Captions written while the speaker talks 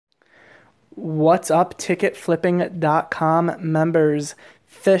What's up, ticketflipping.com members?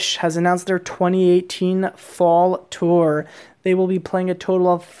 Phish has announced their 2018 fall tour. They will be playing a total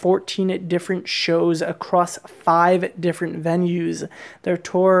of 14 different shows across 5 different venues. Their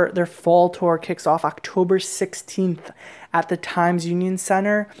fall tour kicks off October 16th at the Times Union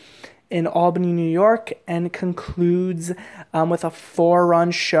Center in Albany, New York, and concludes with a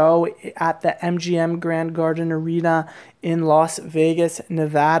 4-run show at the MGM Grand Garden Arena in Las Vegas,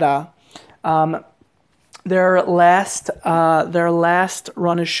 Nevada. Their last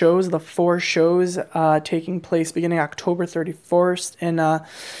run of shows, the 4 shows taking place beginning October 31st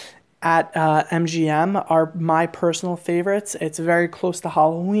at MGM, are my personal favorites. It's very close to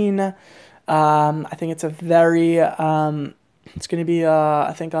Halloween. I think it's it's going to be,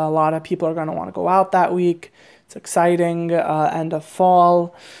 I think a lot of people are going to want to go out that week. It's exciting, end of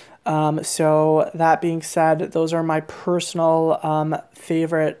fall. So that being said, those are my personal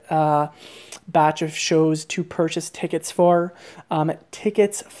favorite batch of shows to purchase tickets for.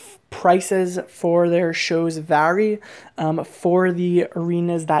 Prices for their shows vary. For the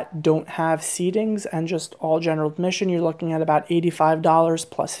arenas that don't have seatings and just all general admission, you're looking at about $85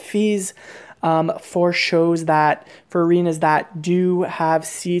 plus fees. For arenas that do have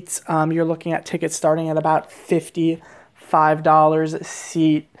seats, you're looking at tickets starting at about $55 a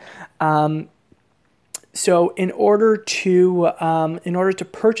seat. So in order to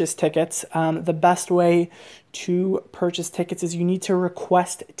purchase tickets, the best way to purchase tickets is you need to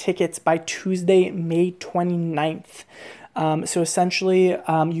request tickets by Tuesday, May 29th. So essentially,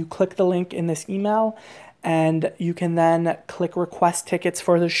 you click the link in this email, and you can then click request tickets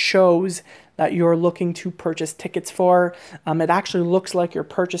for the shows that you're looking to purchase tickets for. It actually looks like you're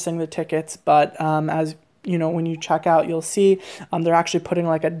purchasing the tickets, but as you know, when you check out, you'll see they're actually putting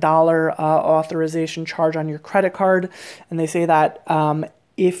like $1 authorization charge on your credit card, and they say that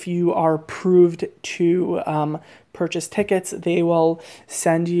if you are approved to purchase tickets, they will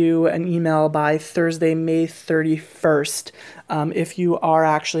send you an email by Thursday, May 31st, if you are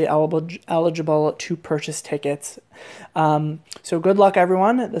actually eligible to purchase tickets. So good luck,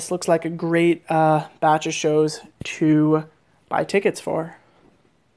 everyone. This looks like a great batch of shows to buy tickets for.